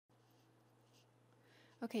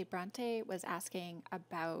Okay, Bronte was asking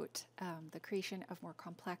about the creation of more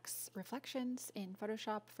complex reflections in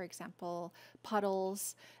Photoshop, for example,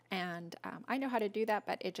 puddles. And I know how to do that,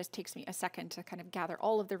 but it just takes me a second to kind of gather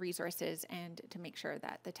all of the resources and to make sure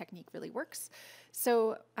that the technique really works.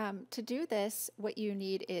 So to do this, what you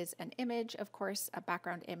need is an image, of course, a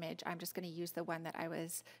background image. I'm just going to use the one that I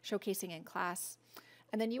was showcasing in class.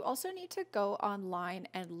 And then you also need to go online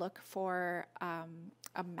and look for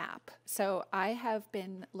a map. So I have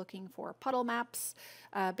been looking for Puddle Maps.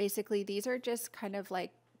 Basically, these are just kind of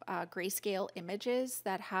like grayscale images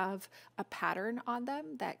that have a pattern on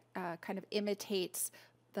them that kind of imitates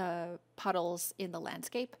the puddles in the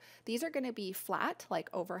landscape. These are going to be flat, like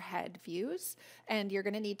overhead views, and you're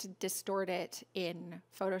going to need to distort it in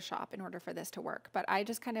Photoshop in order for this to work. But I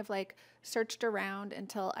just kind of like searched around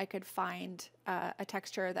until I could find a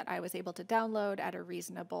texture that I was able to download at a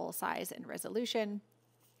reasonable size and resolution.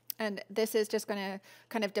 And this is just going to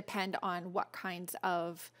kind of depend on what kinds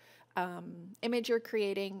of image you're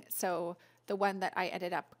creating. So the one that I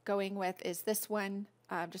ended up going with is this one.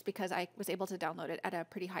 Just because I was able to download it at a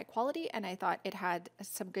pretty high quality, and I thought it had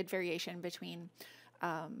some good variation between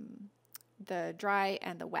the dry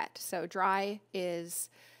and the wet. So dry is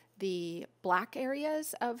the black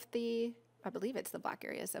areas of I believe it's the black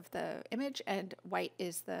areas of the image, and white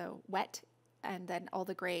is the wet, and then all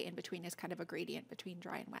the gray in between is kind of a gradient between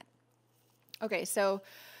dry and wet. Okay, so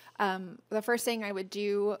the first thing I would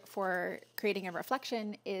do for creating a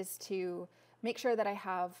reflection is to make sure that I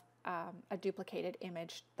have a duplicated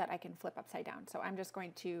image that I can flip upside down. So I'm just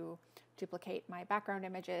going to duplicate my background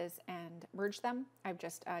images and merge them. I've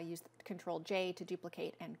just used Control J to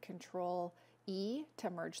duplicate and Control E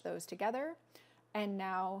to merge those together. And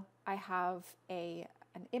now I have an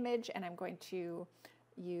image, and I'm going to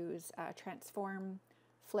use Transform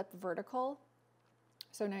Flip Vertical.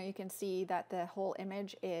 So now you can see that the whole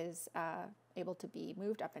image is able to be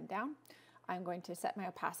moved up and down. I'm going to set my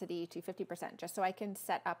opacity to 50% just so I can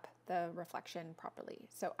set up the reflection properly.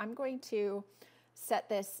 So I'm going to set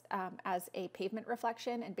this as a pavement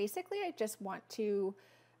reflection, and basically I just want to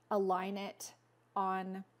align it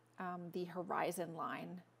on the horizon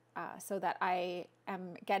line so that I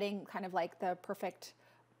am getting kind of like the perfect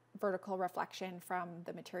vertical reflection from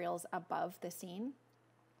the materials above the scene.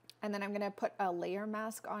 And then I'm going to put a layer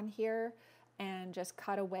mask on here and just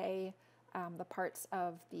cut away the parts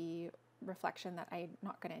of the reflection that I'm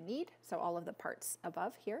not going to need, so all of the parts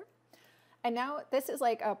above here. And now this is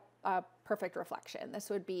like a perfect reflection.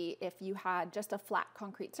 This would be if you had just a flat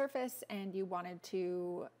concrete surface and you wanted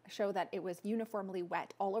to show that it was uniformly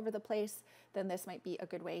wet all over the place, then this might be a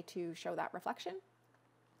good way to show that reflection.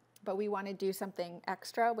 But we want to do something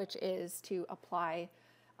extra, which is to apply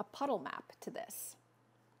a puddle map to this.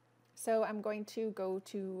 So I'm going to go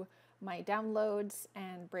to my downloads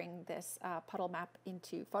and bring this puddle map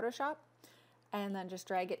into Photoshop, and then just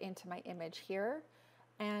drag it into my image here.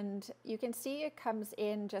 And you can see it comes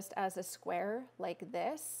in just as a square like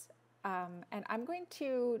this. And I'm going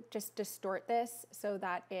to just distort this so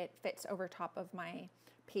that it fits over top of my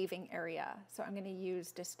paving area. So I'm going to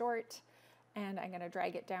use Distort, and I'm going to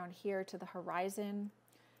drag it down here to the horizon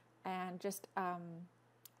and just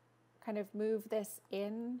kind of move this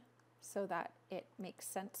in so that it makes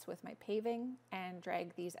sense with my paving, and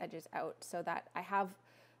drag these edges out so that I have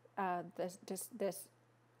this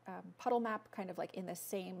puddle map kind of like in the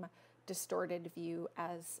same distorted view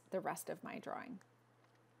as the rest of my drawing.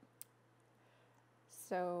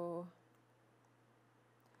 So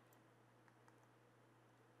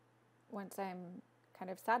once I'm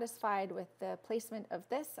kind of satisfied with the placement of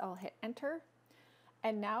this, I'll hit enter.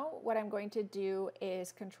 And now what I'm going to do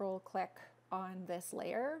is Control click on this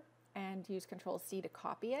layer and use Control C to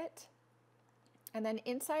copy it. And then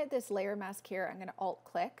inside this layer mask here, I'm going to Alt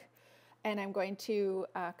click, and I'm going to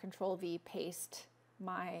Control V paste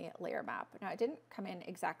my layer map. Now it didn't come in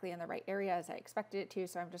exactly in the right area as I expected it to,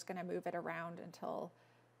 so I'm just going to move it around until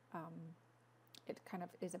it kind of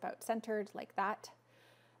is about centered like that.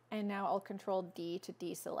 And now I'll Control D to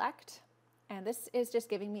deselect. And this is just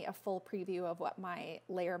giving me a full preview of what my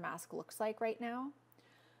layer mask looks like right now.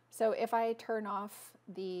 So if I turn off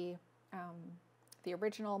the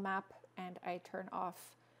original map and I turn off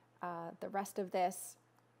the rest of this,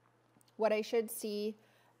 what I should see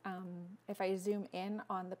if I zoom in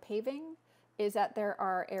on the paving is that there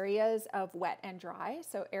are areas of wet and dry.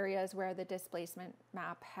 So areas where the displacement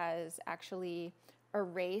map has actually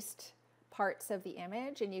erased parts of the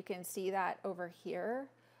image, and you can see that over here,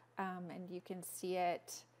 and you can see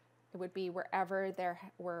it would be wherever there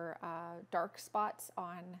were dark spots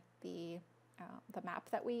on the map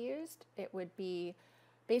that we used. It would be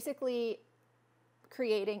basically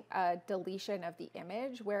creating a deletion of the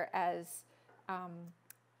image, whereas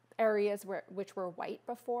areas which were white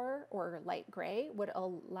before or light gray would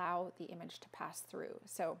allow the image to pass through.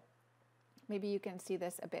 So maybe you can see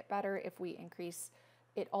this a bit better if we increase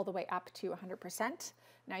it all the way up to 100%.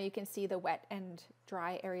 Now you can see the wet and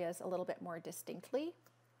dry areas a little bit more distinctly.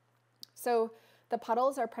 So the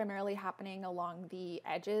puddles are primarily happening along the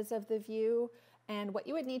edges of the view, and what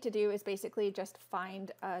you would need to do is basically just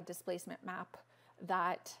find a displacement map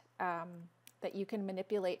that that you can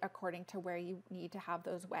manipulate according to where you need to have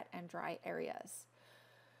those wet and dry areas.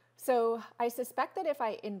 So I suspect that if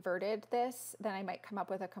I inverted this, then I might come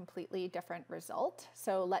up with a completely different result.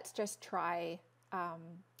 So let's just try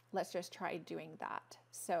doing that.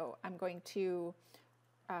 So I'm going to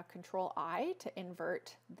Control I to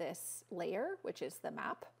invert this layer, which is the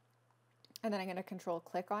map. And then I'm going to Control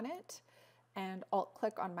click on it and Alt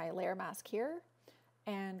click on my layer mask here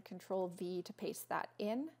and Control V to paste that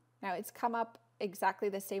in. Now it's come up exactly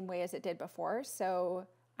the same way as it did before, so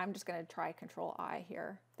I'm just going to try Control I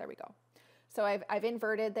here. There we go. So I've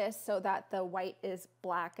inverted this so that the white is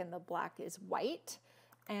black and the black is white.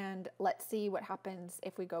 And let's see what happens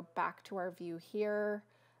if we go back to our view here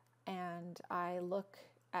and I look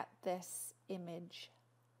at this image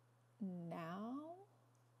now.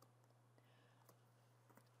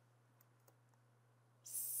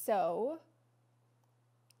 So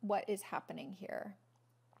what is happening here?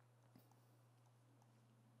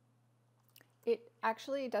 It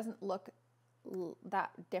actually doesn't look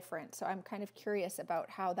that different. So I'm kind of curious about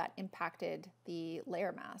how that impacted the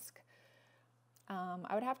layer mask.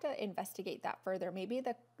 I would have to investigate that further. Maybe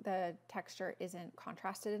the texture isn't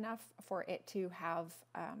contrasted enough for it to have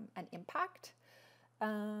an impact.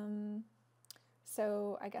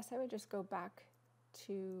 So I guess I would just go back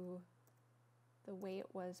to the way it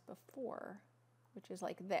was before, which is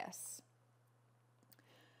like this.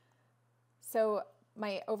 So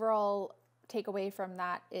my overall takeaway from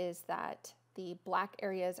that is that the black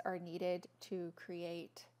areas are needed to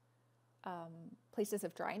create places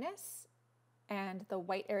of dryness, and the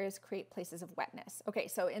white areas create places of wetness. Okay,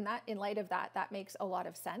 so in light of that, that makes a lot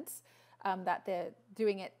of sense, that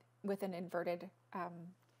doing it with an inverted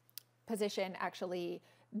position actually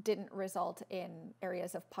didn't result in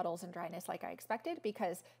areas of puddles and dryness like I expected,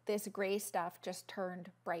 because this gray stuff just turned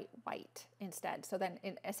bright white instead. So then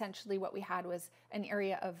essentially what we had was an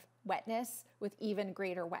area of wetness with even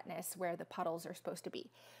greater wetness where the puddles are supposed to be.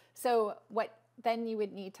 So what then you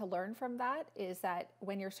would need to learn from that is that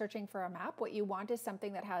when you're searching for a map, what you want is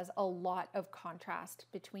something that has a lot of contrast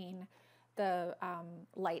between the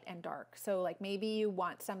light and dark. So like maybe you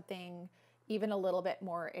want something even a little bit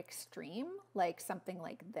more extreme, like something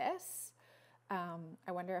like this.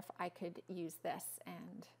 I wonder if I could use this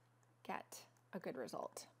and get a good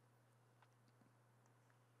result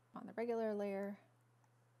on the regular layer.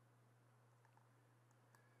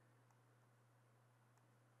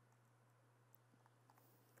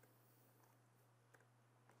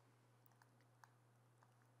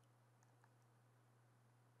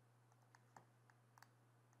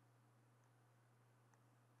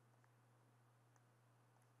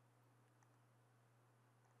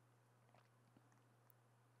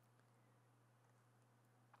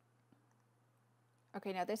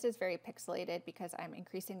 Okay, now this is very pixelated because I'm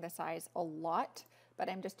increasing the size a lot, but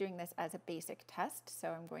I'm just doing this as a basic test. So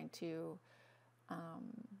I'm going to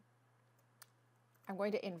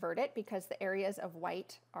invert it because the areas of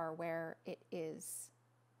white are where it is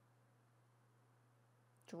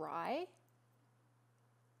dry.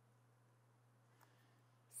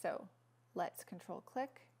 So let's Control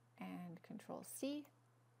click and Control C,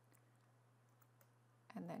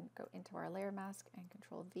 and then go into our layer mask and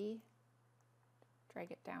Control V. Drag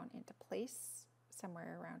it down into place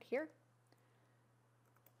somewhere around here.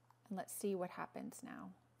 And let's see what happens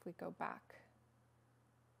now if we go back.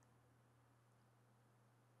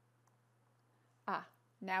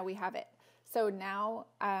 Now we have it. So now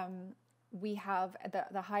we have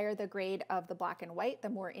the higher the grade of the black and white, the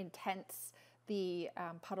more intense the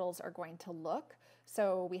puddles are going to look.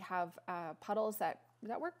 So we have puddles that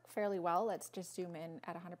work fairly well. Let's just zoom in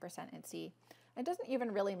at 100% and see. It doesn't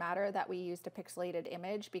even really matter that we used a pixelated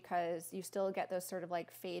image because you still get those sort of like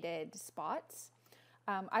faded spots.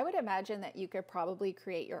 I would imagine that you could probably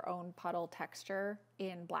create your own puddle texture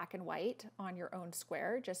in black and white on your own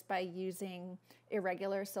square just by using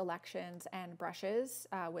irregular selections and brushes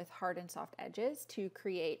with hard and soft edges to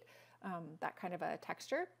create that kind of a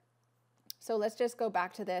texture. So let's just go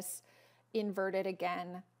back to this, invert it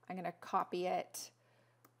again. I'm going to copy it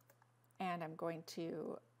and I'm going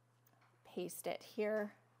to paste it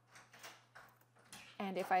here.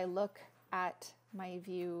 And if I look at my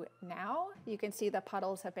view now, you can see the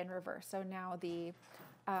puddles have been reversed. So now the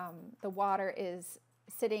water is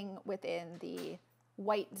sitting within the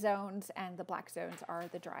white zones and the black zones are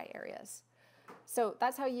the dry areas. So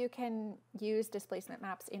that's how you can use displacement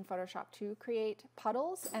maps in Photoshop to create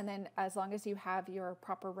puddles. And then as long as you have your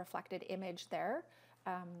proper reflected image there,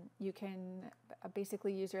 you can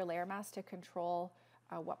basically use your layer mask to control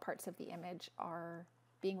what parts of the image are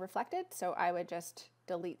being reflected. So I would just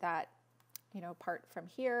delete that, part from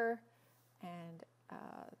here and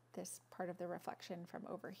this part of the reflection from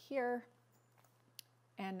over here.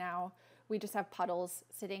 And now we just have puddles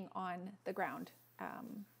sitting on the ground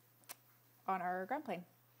on our ground plane.